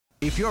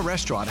If your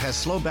restaurant has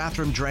slow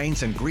bathroom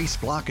drains and grease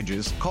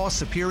blockages, call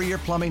Superior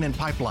Plumbing and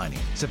Pipelining.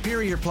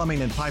 Superior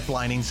Plumbing and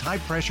Pipelining's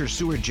high-pressure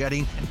sewer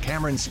jetting and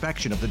camera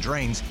inspection of the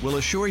drains will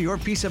assure your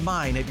peace of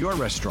mind at your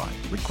restaurant.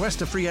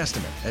 Request a free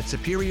estimate at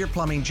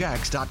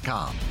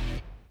SuperiorPlumbingJacks.com.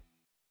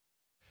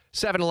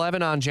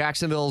 7-Eleven on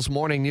Jacksonville's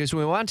Morning News.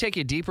 We want to take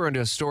you deeper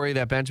into a story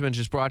that Benjamin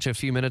just brought you a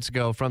few minutes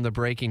ago from the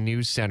Breaking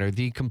News Center.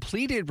 The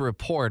completed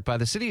report by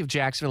the City of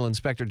Jacksonville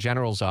Inspector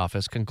General's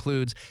office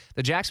concludes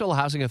the Jacksonville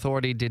Housing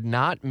Authority did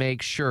not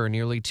make sure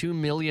nearly $2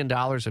 million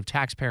of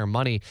taxpayer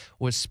money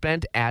was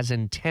spent as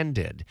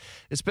intended.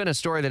 It's been a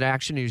story that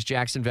Action News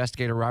Jax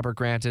investigator Robert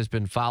Grant has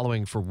been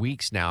following for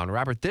weeks now. And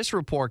Robert, this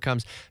report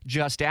comes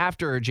just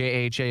after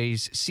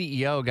JHA's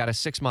CEO got a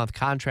 6-month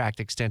contract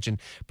extension.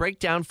 Break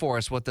down for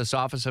us what this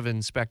Office of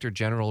Inspector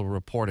General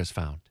report has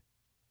found.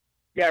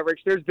 Yeah, Rich,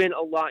 there's been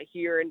a lot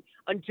here. And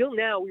until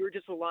now, we were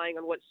just relying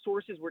on what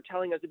sources were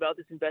telling us about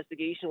this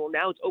investigation. Well,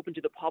 now it's open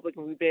to the public,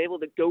 and we've been able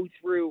to go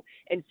through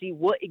and see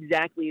what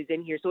exactly is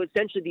in here. So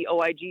essentially, the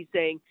OIG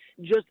saying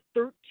just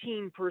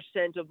 13%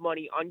 of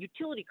money on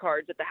utility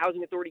cards that the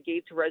Housing Authority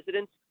gave to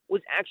residents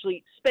was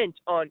actually spent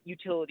on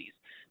utilities.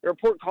 The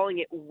report calling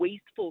it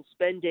wasteful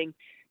spending.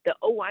 The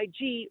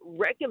OIG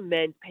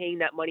recommends paying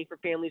that money for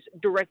families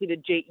directly to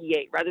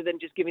JEA rather than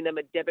just giving them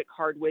a debit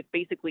card with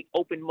basically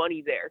open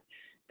money there.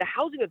 The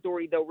Housing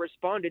Authority, though,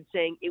 responded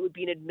saying it would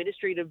be an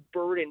administrative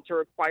burden to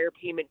require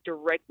payment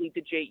directly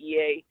to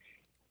JEA.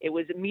 It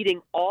was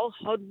meeting all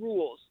HUD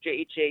rules,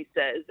 JHA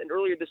says, and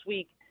earlier this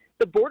week,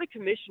 the Board of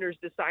Commissioners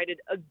decided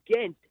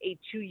against a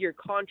 2-year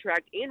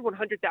contract and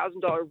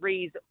 $100,000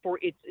 raise for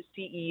its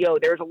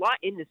CEO. There's a lot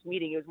in this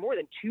meeting. It was more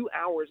than 2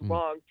 hours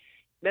long.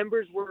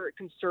 Members were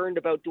concerned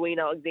about Dwayne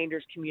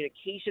Alexander's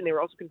communication. They were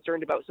also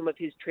concerned about some of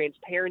his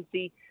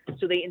transparency.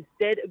 So they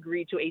instead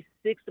agreed to a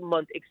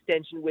 6-month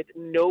extension with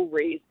no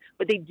raise.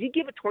 But they did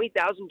give a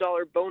 $20,000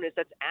 bonus.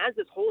 That's as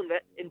this whole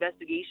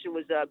investigation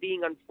was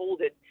being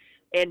unfolded.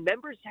 And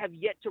members have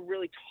yet to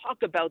really talk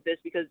about this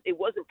because it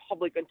wasn't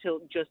public until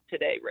just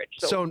today, Rich.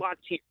 So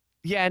lots here.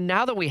 Yeah, and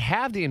now that we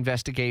have the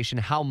investigation,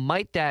 how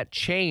might that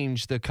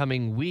change the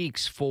coming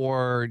weeks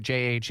for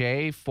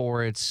JHA,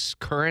 for its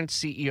current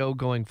CEO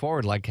going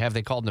forward? Like, have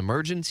they called an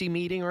emergency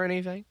meeting or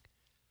anything?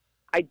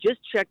 I just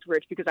checked,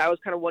 Rich, because I was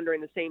kind of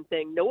wondering the same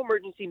thing. No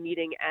emergency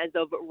meeting as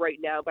of right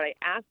now, but I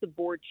asked the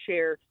board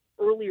chair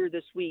earlier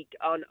this week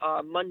on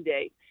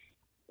Monday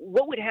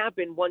what would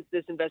happen once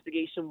this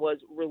investigation was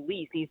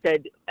released. He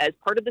said, as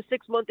part of the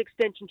 6-month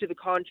extension to the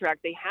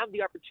contract, they have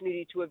the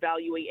opportunity to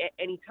evaluate at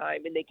any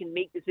time, and they can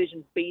make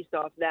decisions based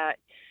off that.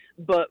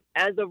 But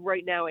as of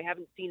right now, I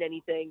haven't seen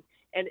anything.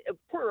 And a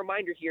important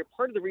reminder here,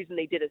 part of the reason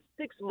they did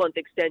a 6-month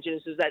extension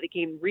is so that they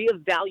can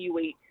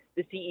reevaluate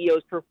the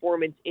CEO's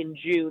performance in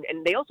June.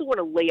 And they also want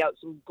to lay out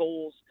some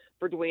goals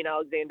for Dwayne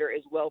Alexander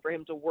as well for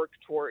him to work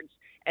towards.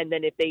 And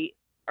then if they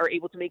are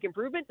able to make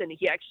improvements and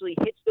he actually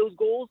hits those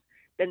goals,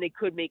 then they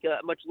could make a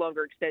much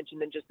longer extension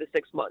than just the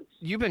 6 months.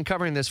 You've been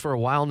covering this for a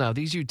while now.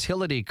 These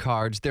utility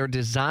cards, they're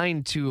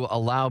designed to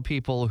allow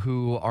people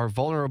who are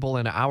vulnerable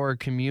in our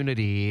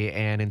community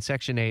and in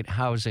Section 8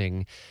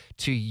 housing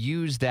to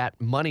use that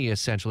money,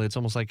 essentially. It's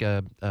almost like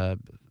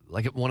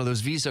like one of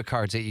those Visa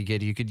cards that you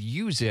get. You could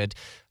use it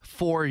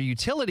for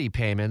utility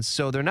payments.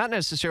 So they're not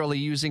necessarily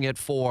using it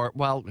for,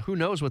 well, who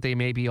knows what they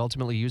may be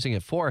ultimately using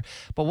it for.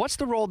 But what's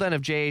the role then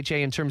of JHA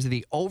in terms of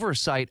the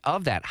oversight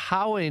of that?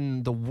 How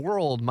in the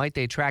world might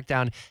they track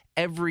down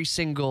every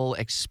single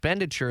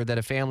expenditure that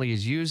a family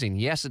is using?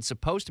 Yes, it's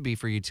supposed to be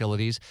for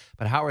utilities,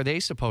 but how are they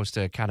supposed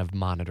to kind of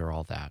monitor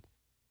all that?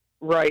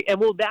 Right. And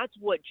well, that's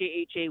what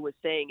JHA was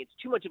saying. It's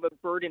too much of a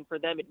burden for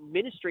them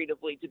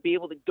administratively to be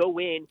able to go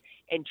in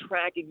and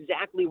track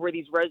exactly where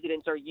these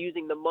residents are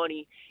using the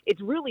money.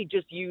 It's really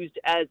just used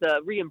as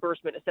a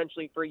reimbursement,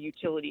 essentially, for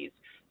utilities.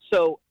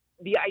 So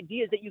the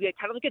idea is that you get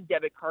kind of like a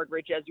debit card,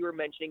 Rich, as you were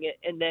mentioning it,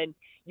 and then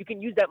you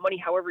can use that money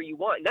however you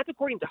want. And that's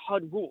according to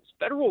HUD rules.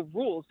 Federal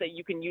rules say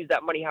you can use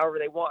that money however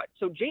they want.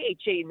 So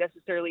JHA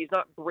necessarily is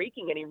not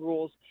breaking any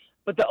rules,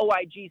 but the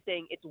OIG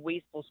saying it's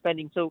wasteful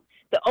spending. So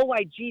the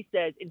OIG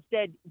says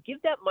instead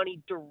give that money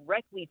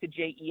directly to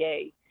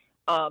JEA.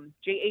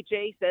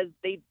 JHA says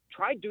they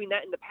tried doing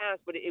that in the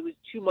past, but it was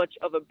too much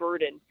of a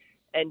burden.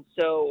 And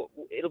so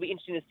it'll be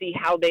interesting to see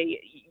how they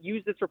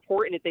use this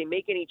report and if they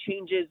make any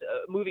changes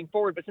moving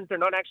forward. But since they're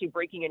not actually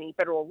breaking any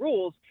federal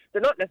rules,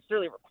 they're not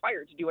necessarily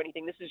required to do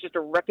anything. This is just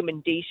a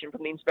recommendation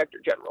from the Inspector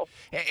General.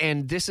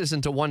 And this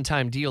isn't a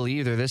one-time deal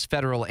either. This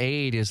federal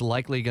aid is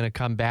likely going to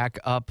come back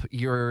up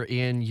year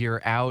in,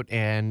 year out.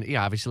 And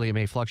yeah, obviously it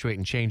may fluctuate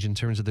and change in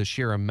terms of the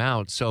sheer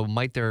amount. So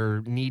might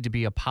there need to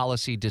be a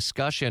policy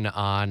discussion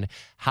on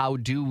how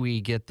do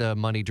we get the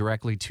money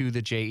directly to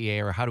the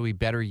JEA, or how do we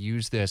better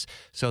use this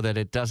so that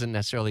it doesn't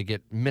necessarily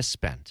get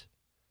misspent?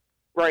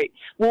 Right.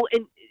 Well,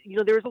 and,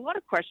 there's a lot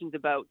of questions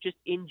about just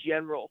in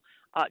general,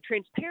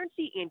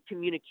 transparency and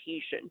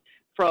communication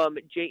from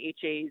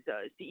JHA's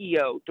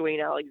CEO,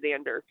 Dwayne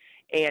Alexander.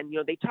 And,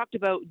 they talked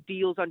about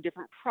deals on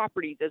different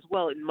properties as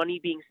well and money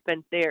being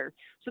spent there.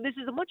 So this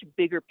is a much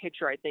bigger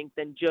picture, I think,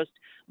 than just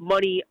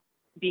money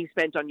being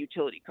spent on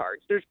utility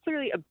cards. There's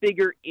clearly a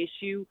bigger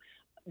issue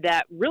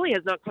that really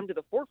has not come to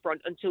the forefront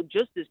until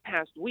just this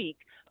past week,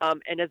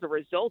 and as a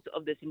result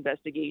of this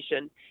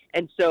investigation.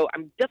 And so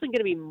I'm definitely going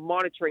to be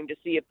monitoring to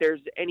see if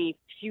there's any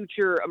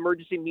future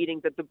emergency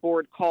meetings that the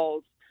board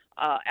calls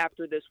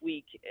after this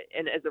week,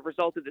 and as a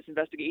result of this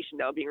investigation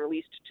now being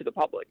released to the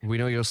public. We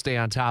know you'll stay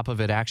on top of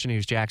it. Action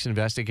News Jackson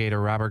investigator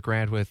Robert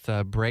Grant with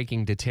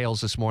breaking details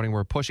this morning.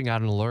 We're pushing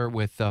out an alert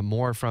with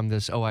more from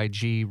this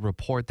OIG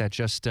report that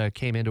just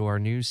came into our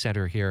news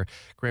center here.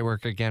 Great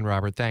work again,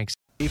 Robert. Thanks.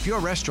 If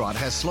your restaurant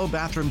has slow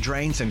bathroom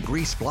drains and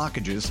grease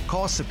blockages,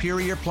 call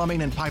Superior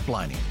Plumbing and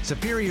Pipelining.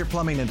 Superior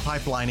Plumbing and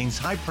Pipelining's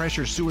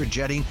high-pressure sewer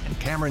jetting and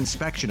camera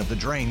inspection of the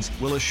drains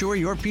will assure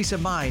your peace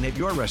of mind at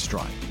your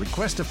restaurant.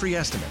 Request a free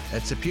estimate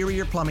at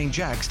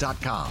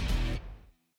SuperiorPlumbingJacks.com.